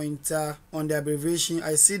mouse pointer on the abbreviation,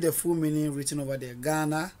 I see the full meaning written over there,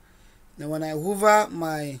 Ghana. Then when I hover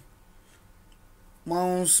my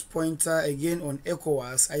mouse pointer again on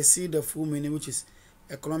ECOWAS, I see the full meaning, which is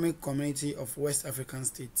Economic Community of West African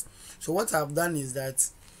States. So what I've done is that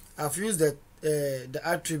I've used the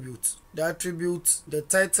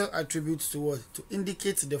title attribute to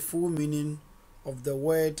indicate the full meaning of the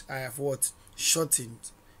word I have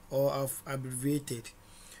shortened or have abbreviated.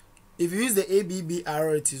 If you use the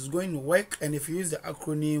ABBR, it is going to work, and if you use the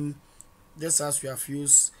acronym just as we have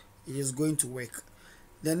used, it is going to work.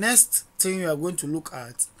 The next thing we are going to look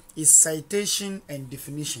at is citation and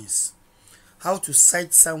definitions. How to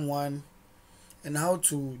cite someone and how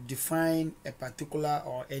to define a particular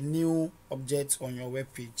or a new object on your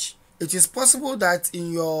web page. It is possible that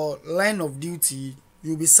in your line of duty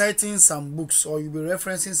you'll be citing some books, or you'll be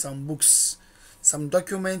referencing some books, some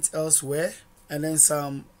documents elsewhere, and then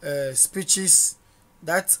some speeches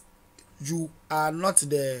that you are not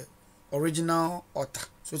the original author.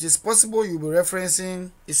 So it is possible you'll be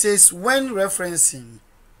referencing, it says when referencing,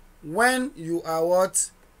 when you are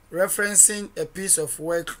referencing a piece of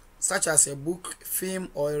work such as a book, film,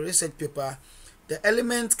 or a research paper, the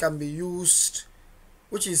element can be used,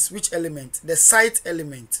 which element? The cite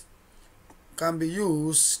element can be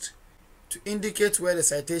used to indicate where the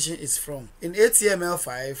citation is from. In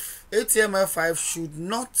HTML5, HTML5 should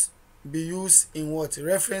not be used in what?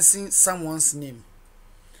 Referencing someone's name.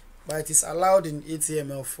 But it is allowed in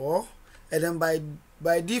HTML4, and then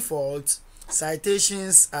by default,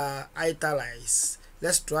 citations are italicized.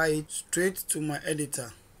 Let's try it. Straight to my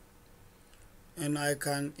editor, and I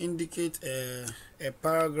can indicate a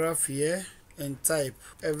paragraph here and type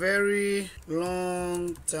a very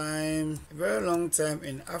long time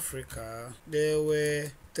in Africa there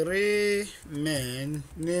were 3 men,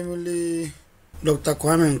 namely Dr.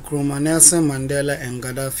 Kwame Nkrumah, Nelson Mandela, and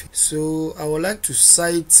Gaddafi. So I would like to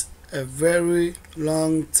cite a very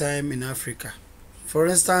long time in Africa. For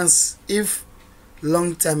instance, if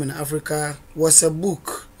long time in Africa was a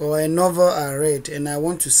book or a novel I read and I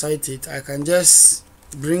want to cite it, I can just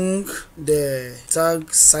bring the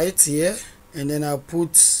tag cite here, and then I'll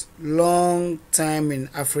put long time in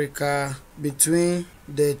Africa between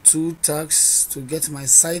the 2 tags to get my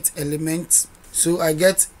cite element. So I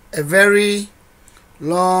get a very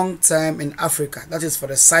long time in Africa. That is for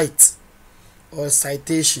the cite or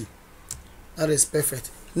citation. That is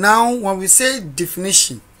perfect. Now when we say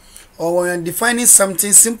definition, or when you're defining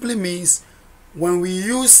something, simply means when we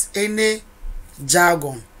use any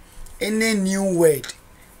jargon, any new word,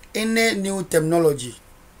 any new terminology.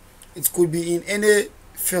 It could be in any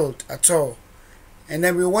field at all, and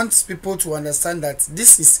then we want people to understand that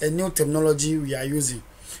this is a new terminology we are using.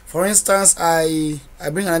 For instance, I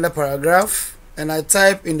bring another paragraph and I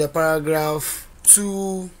type in the paragraph,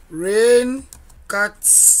 to rain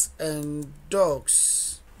cats and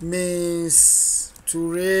dogs means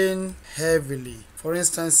to rain heavily. For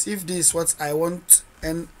instance, if this is what I want,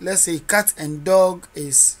 and let's say cat and dog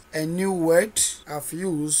is a new word I've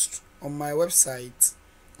used on my website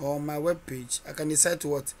or my web page, I can decide to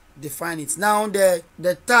what? Define it. Now the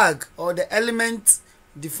tag or the element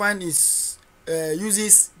defined is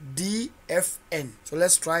uses DFN. So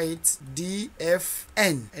let's try it.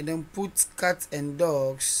 DFN, and then put cat and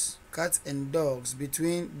dogs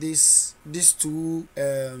between these 2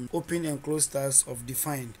 open and close tags of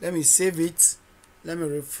defined. Let me save it. Let me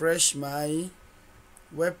refresh my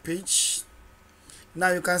web page.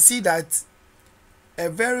 Now you can see that a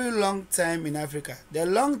very long time in Africa. The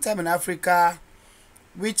long time in Africa,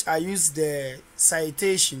 which I use the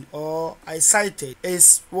citation or I cited,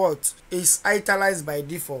 is what? Is italicized by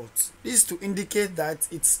default. This is to indicate that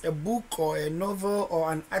it's a book or a novel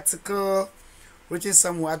or an article written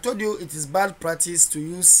somewhere. I told you it is bad practice to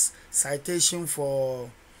use citation for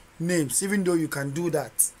names, even though you can do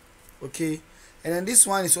that. Okay, and then this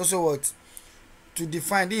one is also what? To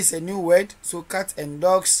define. This is a new word. So cat and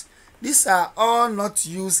dogs, these are all not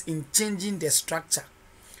used in changing the structure,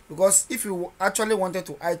 because if you actually wanted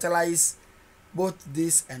to italicize both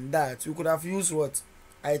this and that, you could have used what?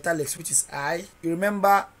 Italics, which is I. You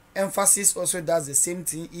remember emphasis also does the same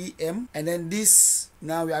thing, EM. And then this,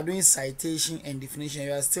 now we are doing citation and definition,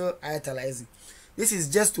 you are still italicizing. This is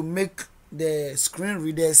just to make the screen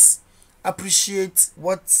readers appreciate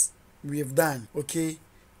what we have done, okay?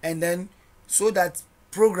 And then so that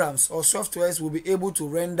programs or softwares will be able to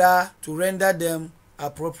render them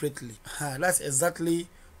appropriately. That's exactly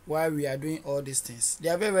why we are doing all these things. They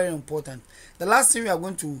are very, very important. The last thing we are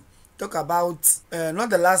going to talk about, not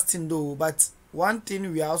the last thing though, but one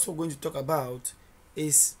thing we are also going to talk about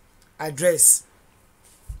is address.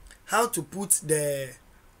 How to put the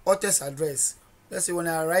author's address. Let's say when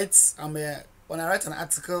I write an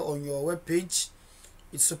article on your web page,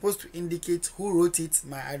 it's supposed to indicate who wrote it,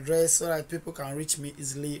 my address, so that people can reach me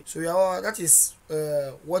easily. So that is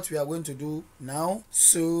what we are going to do now.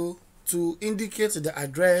 So to indicate the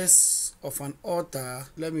address of an author,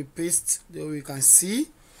 let me paste there we can see.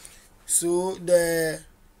 So the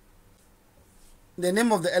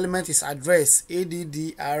name of the element is address,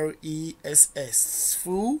 ADDRESS.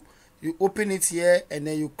 Full, you open it here and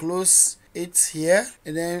then you close it here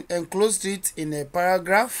and then enclose it in a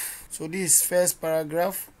paragraph. So this is first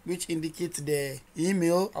paragraph, which indicates the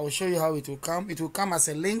email. I will show you how it will come. It will come as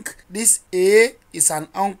a link. This A is an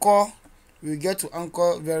anchor. We'll get to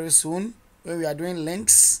anchor very soon when we are doing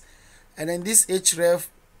links. And then this href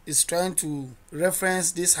is trying to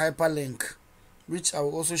reference this hyperlink, which I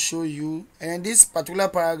will also show you. And this particular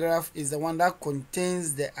paragraph is the one that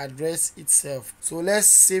contains the address itself. So let's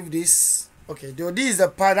save this. Okay, this is the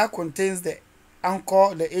part that contains the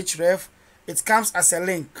anchor, the href. It comes as a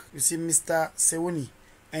link. You see Mr. Sewuni.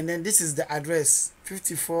 And then this is the address,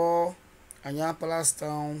 54 Anyapalas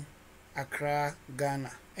Town, Accra,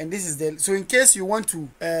 Ghana. and this is the, so in case you want to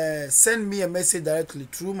send me a message directly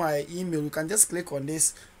through my email, you can just click on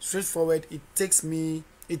this. Straightforward, it takes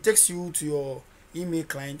you to your email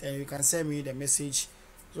client and you can send me the message.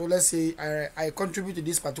 So let's say I contribute to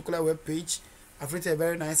this particular web page. I've written a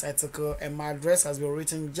very nice article and my address has been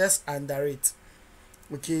written just under it.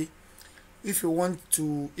 Okay, if you want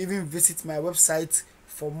to even visit my website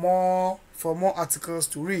for more articles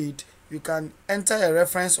to read, you can enter a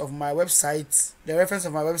reference of my website,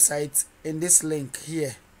 in this link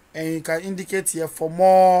here, and you can indicate here for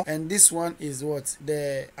more, and this one is what,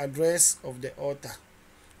 the address of the author,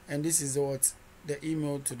 and this is what, the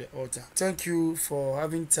email to the author. Thank you for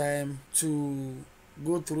having time to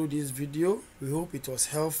go through this video. We hope it was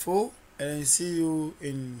helpful, and see you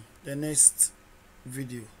in the next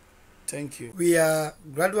video. Thank you. We are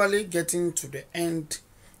gradually getting to the end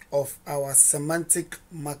of our semantic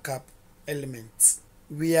markup elements.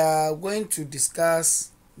 We are going to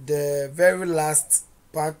discuss the very last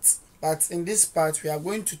part, but in this part we are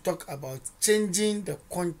going to talk about changing the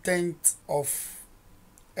content of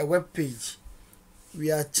a web page.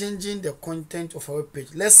 We are changing the content of a web page.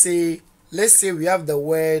 Let's say we have the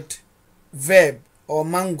word verb or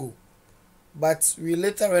mango, but we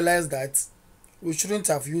later realize that we shouldn't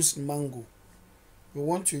have used mango. We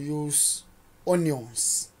want to use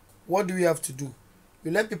onions. What do we have to do?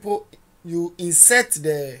 You insert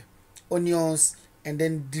the onions and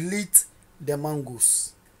then delete the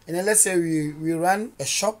mangoes. And then let's say we run a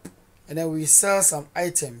shop and then we sell some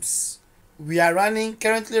items. We are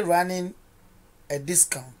currently running a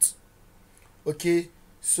discount. Okay,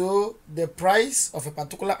 so the price of a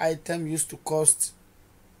particular item used to cost,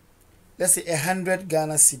 let's say, 100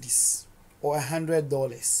 Ghana cedis or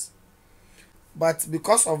 $100, but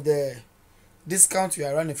because of the discount, we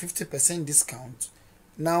are running 50% discount.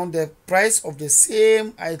 Now the price of the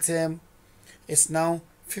same item is now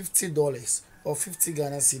 $50 or 50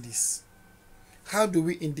 Ghana cedis. How do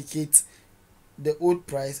we indicate the old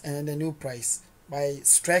price and then the new price? By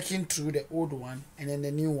striking through the old one and then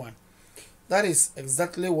the new one. That is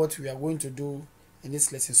exactly what we are going to do in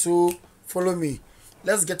this lesson. So follow me.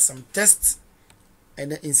 Let's get some tests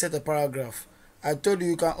and then insert a paragraph. I told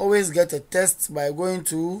you can always get a test by going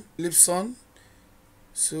to Lipson.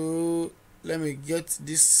 So let me get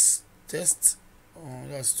this test. Oh,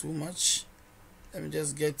 that's too much. Let me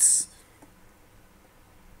just get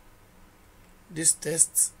this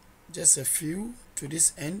test, just a few to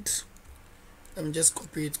this end. Let me just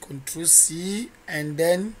copy it, Ctrl C and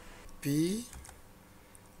then P.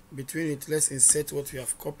 Between it, let's insert what we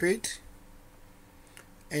have copied.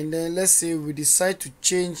 And then let's say we decide to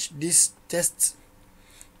change this text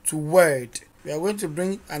to word. We are going to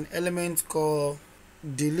bring an element called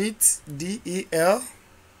delete, DEL,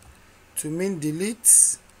 to mean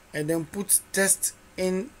delete, and then put text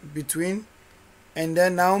in between, and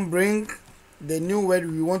then now bring the new word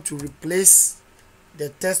we want to replace the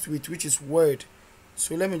text with, which is word.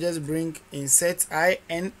 So let me just bring insert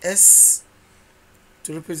INS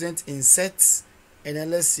to represent insert, and then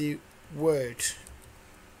let's see word.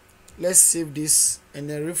 Let's save this and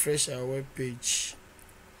then refresh our web page.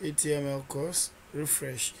 HTML course,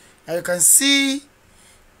 refresh. Now you can see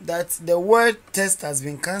that the word text has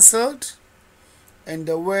been cancelled and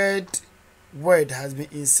the word has been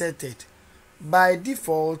inserted. By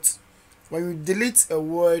default, when you delete a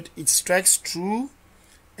word, it strikes through,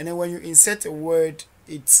 and then when you insert a word,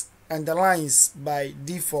 it underlines by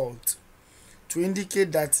default to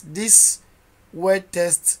indicate that this word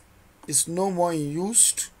text is no more in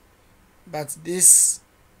use, but this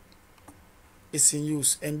is in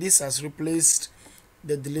use, and this has replaced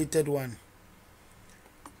the deleted one.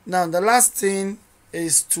 Now the last thing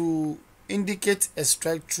is to indicate a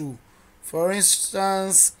strike through. For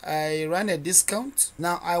instance, I ran a discount.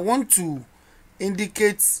 Now I want to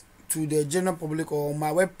indicate to the general public or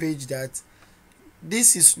my web page that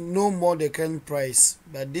this is no more the current price,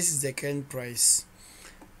 but this is the current price.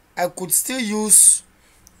 I could still use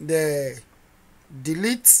the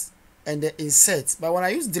delete and the insert, but when I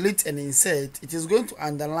use delete and insert, it is going to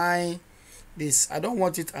underline this. I don't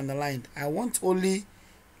want it underlined. I want only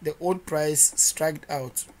the old price striked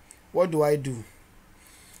out. What do I do?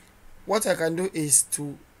 What I can do is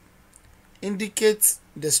to indicate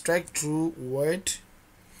the strike through word.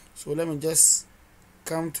 So let me just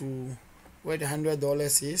come to where the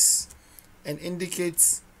 $100 is and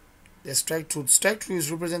indicate the strike through. Strike through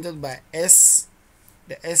is represented by S,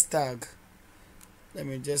 the S tag. Let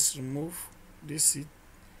me just remove this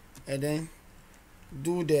and then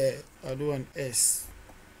do an S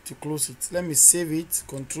to close it. Let me save it,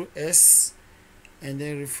 Ctrl S, and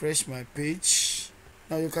then refresh my page.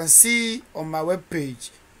 Now you can see on my web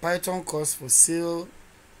page Python cost for sale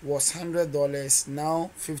was $100, now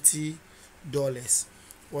 $50.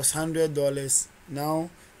 Was $100, now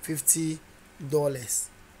 $50.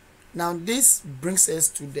 Now this brings us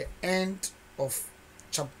to the end of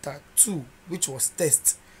chapter 2, which was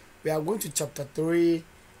test. We are going to chapter 3,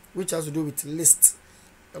 which has to do with lists.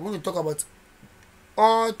 We are going to talk about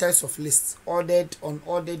all types of lists: ordered,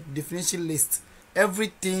 unordered, definition lists,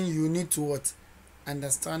 everything you need to what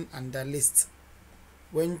understand under list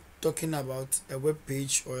when talking about a web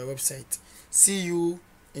page or a website. See you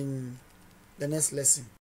in the next lesson.